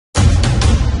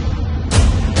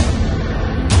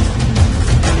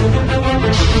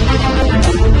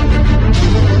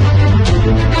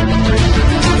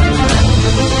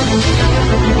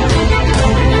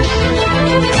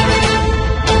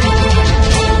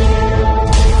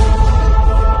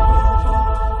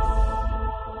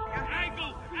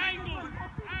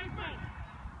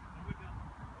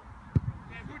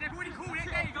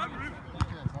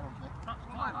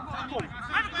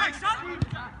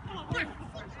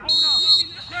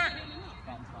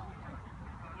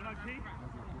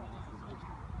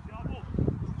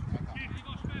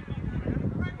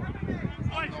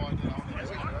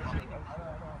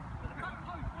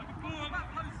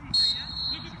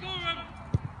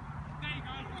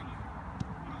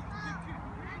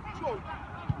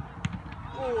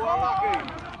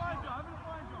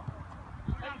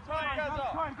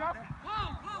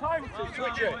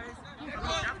Switch it.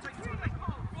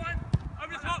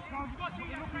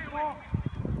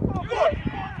 Good.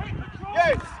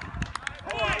 Yes.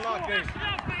 Unlucky.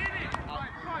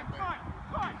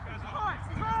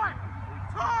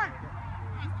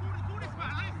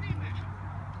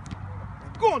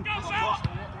 Go on.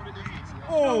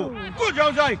 Oh, good,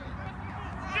 Jose.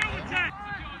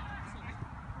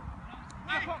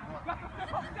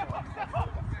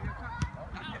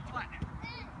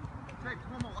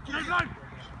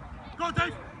 Go on,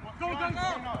 Dave! Go on, Dave!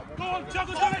 Go on,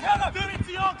 juggle, do it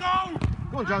to your goal!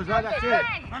 Go on, Jose, that's it.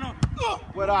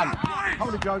 Well done.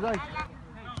 Hold it, Jose.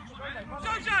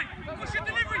 Jose, what's your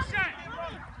delivery set?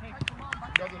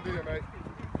 Doesn't do it, mate.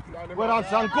 Well done,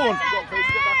 son. Go on.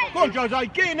 Go on, Jose,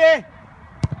 get in there.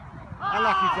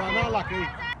 Unlucky, son, unlucky.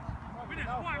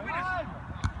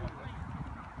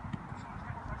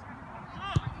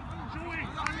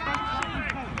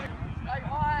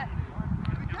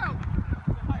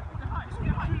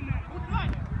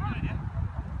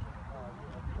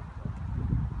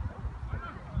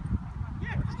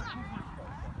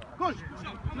 Good.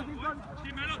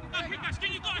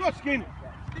 Good skin.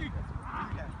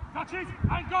 Touches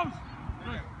and goes.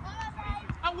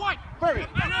 And white. Very.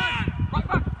 Right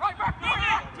back.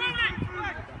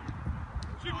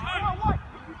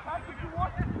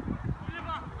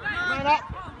 Man up.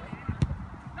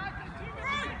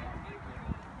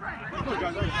 Good,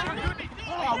 Jose.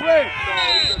 Oh, wait.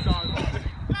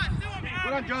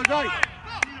 Well done, Jose.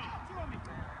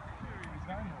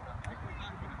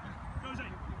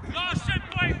 Last set,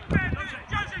 wait.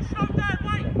 Jose, slow down,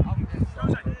 wait.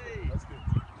 Jose.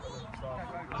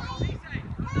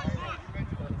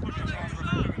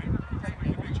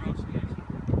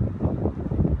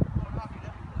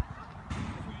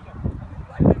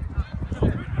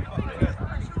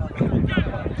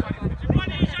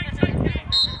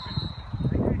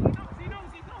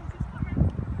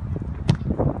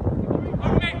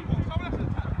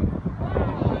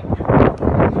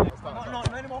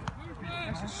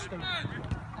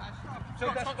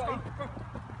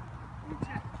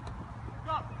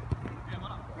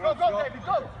 Go, David,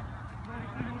 go!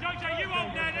 Jose, you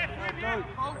hold down there.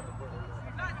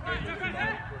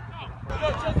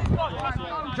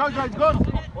 Jose's gone.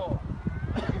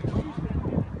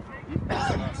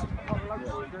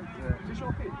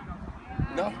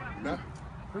 No.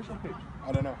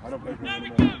 I don't know. I don't play for him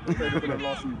anymore. I played for them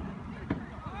last season.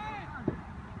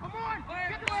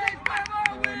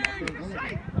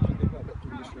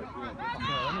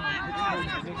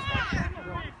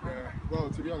 Well,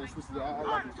 to be honest, this is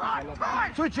I love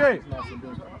it. Switch it. It's nice and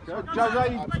big. Jose.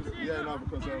 Yeah, no,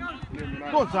 because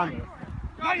Go on, son.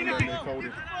 they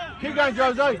folded. Keep going,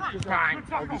 Jose.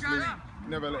 Obviously,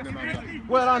 never letting them have that.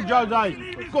 Well done, Jose.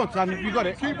 Go on, son. You got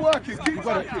it. Keep working. Keep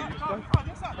got it. working.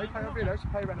 They pay a village,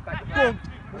 pay around the back. Go on.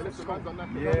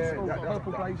 Yeah, that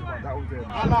purple blazer one, that was it.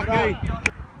 Unlucky.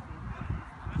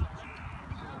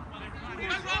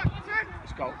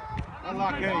 Let's go.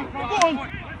 Unlucky. Go on.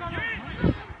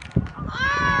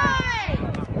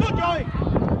 Good, Joey.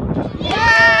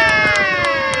 Yes!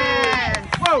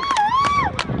 Whoa.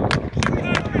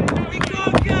 We go,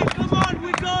 yeah, come on,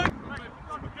 we go.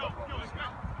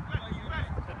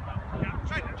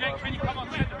 Jake, can you come on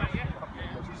centre, mate, yeah?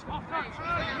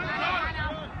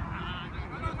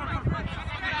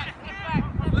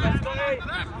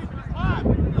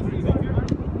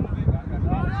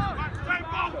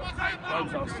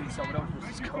 I'll see someone else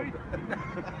was cold.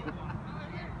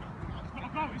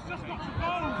 It's just got to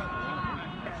go.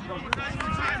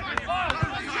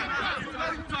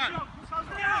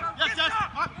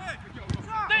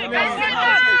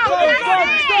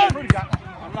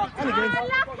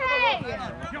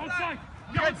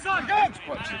 Get inside.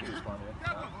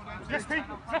 Yes, team.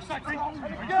 Left side, team.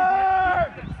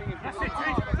 That's it,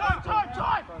 team.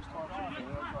 Time.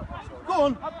 Go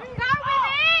on. Go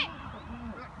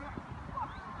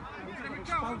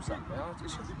with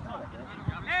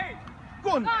it! Go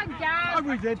on. Go on, Gav.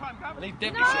 Over he did. I need No.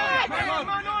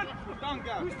 Man on.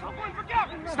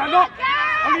 Stand up.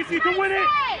 I need you to win it.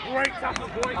 Great tackle,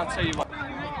 boy. I'll tell you what.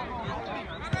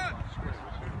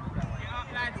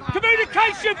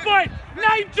 Communication fight.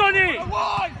 Names on it.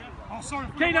 Oh, sorry.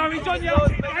 Keno, he's on you.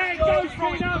 There it goes,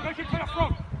 Keno.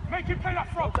 Make him play that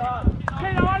front.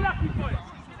 Keno, I lucky for it.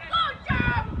 Go on,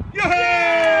 Gav.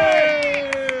 Yay!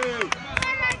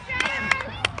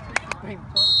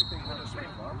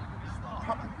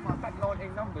 Back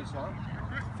 19 numbers, right?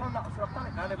 So I've done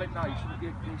it now, they went, no, you shouldn't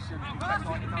give this back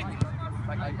 19 numbers.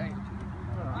 Back 18.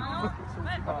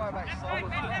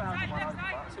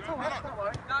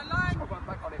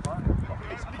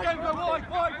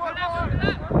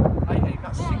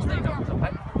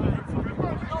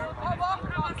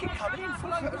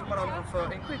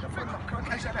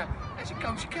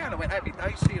 I went, happy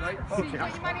days, see you later. So you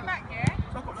got your money back, yeah?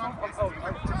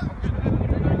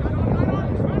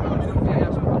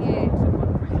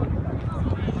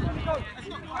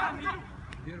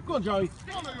 Go on, Joey.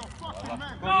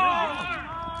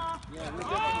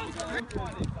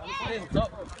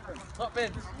 Top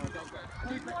bins.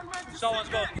 Someone's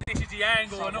got, this is the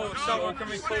angle and all, someone can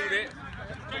record it.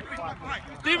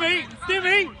 Dimmy!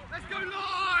 Dimmy! Let's go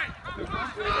live!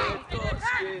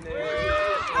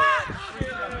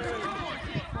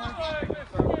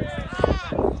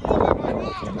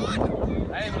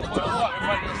 Hey, we've got a lot in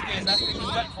front of the skins, that's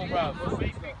disrespectful, bro.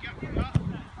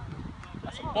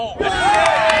 That's a ball.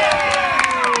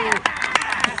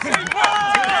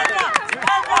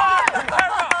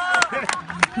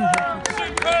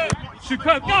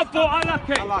 Superb, go for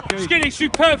it, unlucky. Skinny,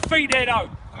 superb feet there though.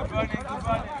 Good running, good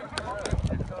running.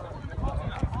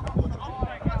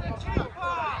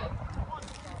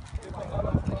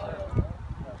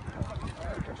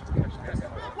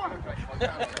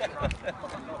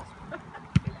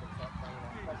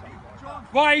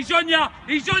 Right, he's on ya,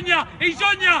 he's on ya, he's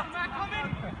on ya.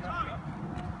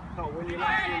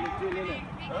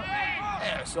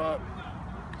 Yeah, so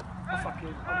I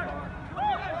fucking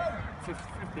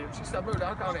 50, it's just that mood.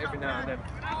 I go on it every now and then.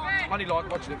 I only like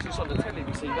watching it because it's on the telly,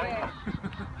 you see that.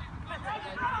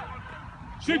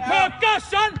 Superb, go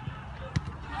son!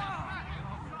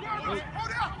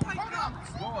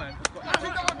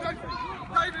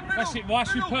 That's it, right,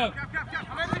 superb.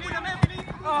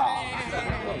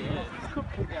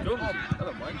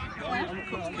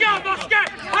 Go, Muscat!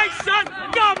 Hey, son!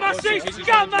 Go, Mussie!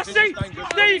 Go, Mussie!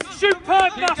 Steve,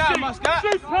 superb, Mussie!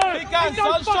 Superb! Keep going,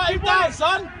 son! Shut him down,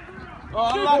 son! Oh,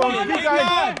 lucky! Keep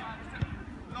going!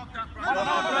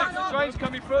 Train's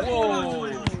coming through.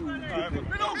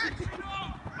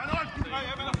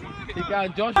 Keep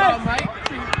going, Josh. Go on, mate.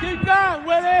 Keep going,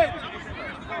 Willie!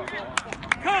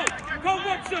 Cole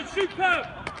Watson, superb!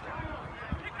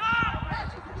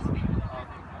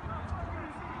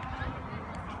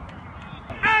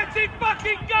 Out it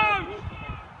fucking goes!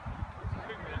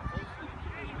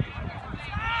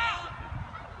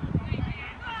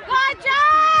 Go,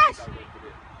 Josh!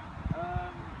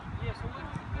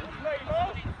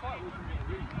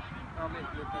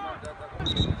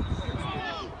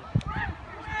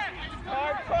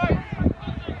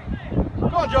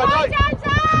 Go on, Joey.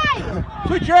 Josie!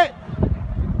 Switch it.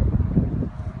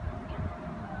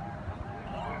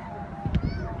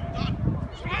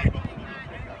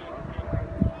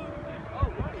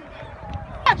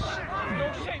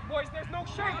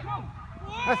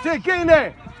 That's it, get in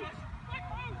there.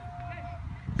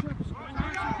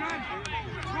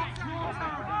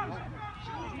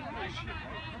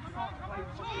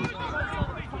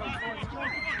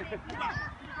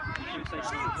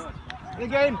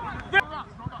 Again.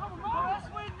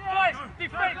 Guys,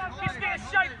 defend, just get a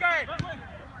shape going.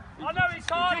 I know it's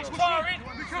hard, it's tiring.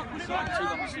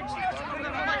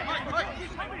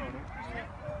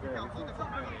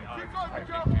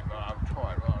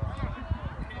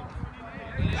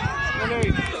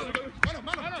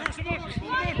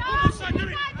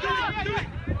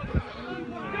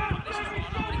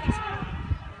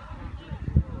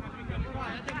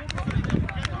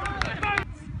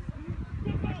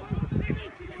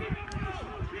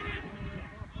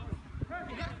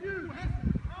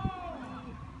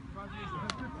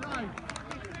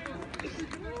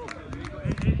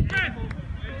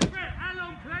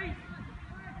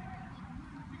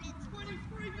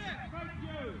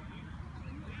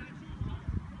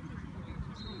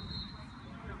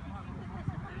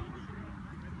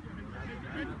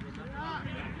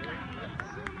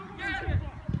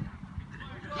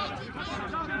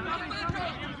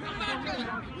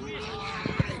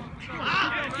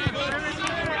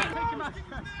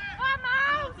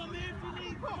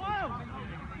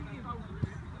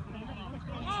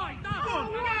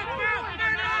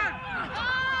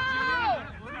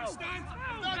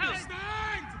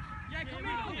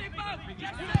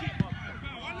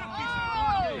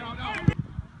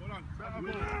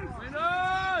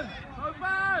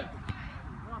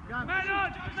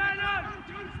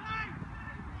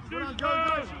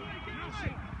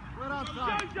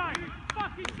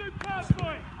 Fucking superb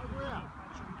boy!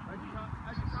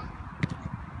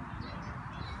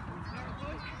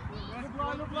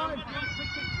 Look line.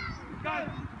 Go!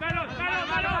 Melon!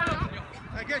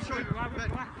 Hey, get shot. Go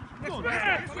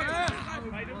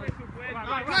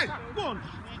on! Go on.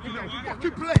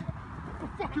 Fucking play. What the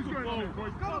fuck is going on here,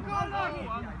 boys? Go, go,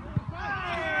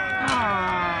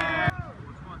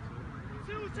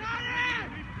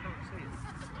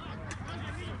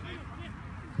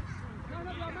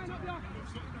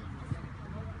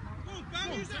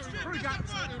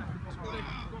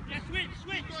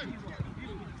 Switch.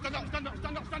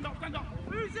 Stand up.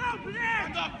 Who's open here?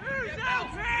 Who's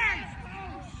open?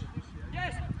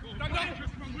 Yes. Stand up.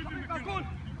 Back on.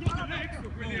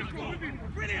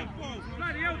 Brilliant ball.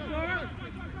 Bloody hell, Cora.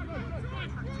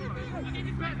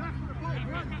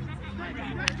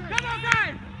 Come on,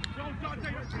 guys.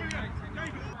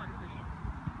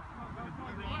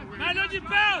 Man on your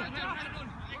belt.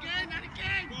 Again.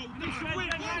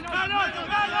 Man on.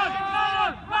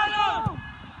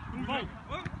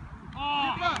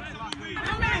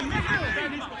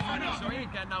 Sorry, he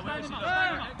ain't getting nowhere.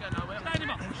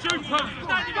 Shoot him.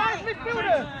 Guys,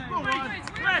 midfielder.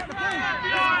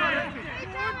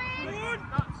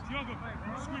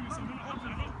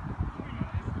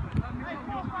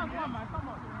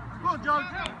 Go on, Joe.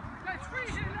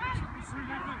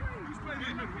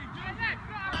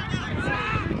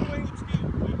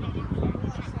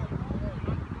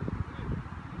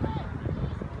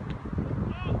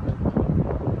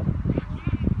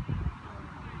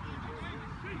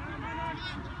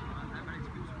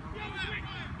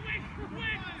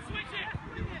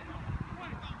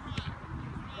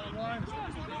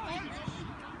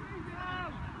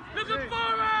 Looking for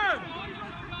him!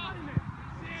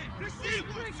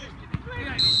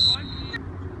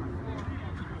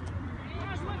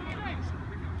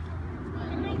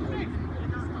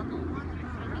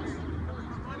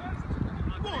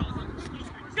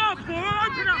 Go for it,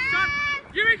 open up, son!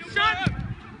 You're in, son!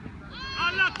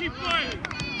 Unlucky boy!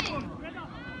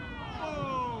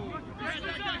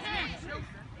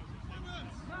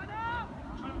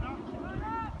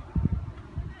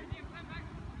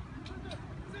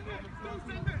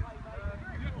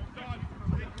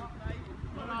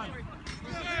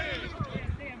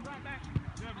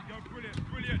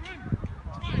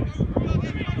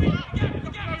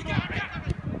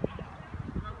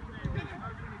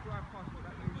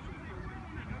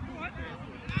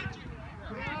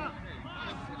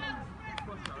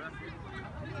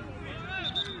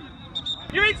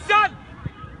 You're in, son!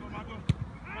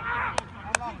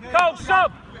 Go,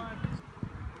 sub!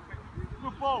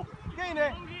 Good ball. Get in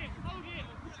there.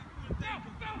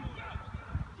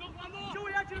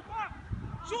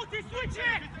 Shoot it, switch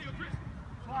it!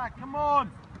 Flag, come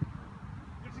on.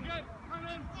 Yes, again. Man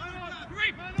on.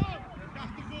 Grip!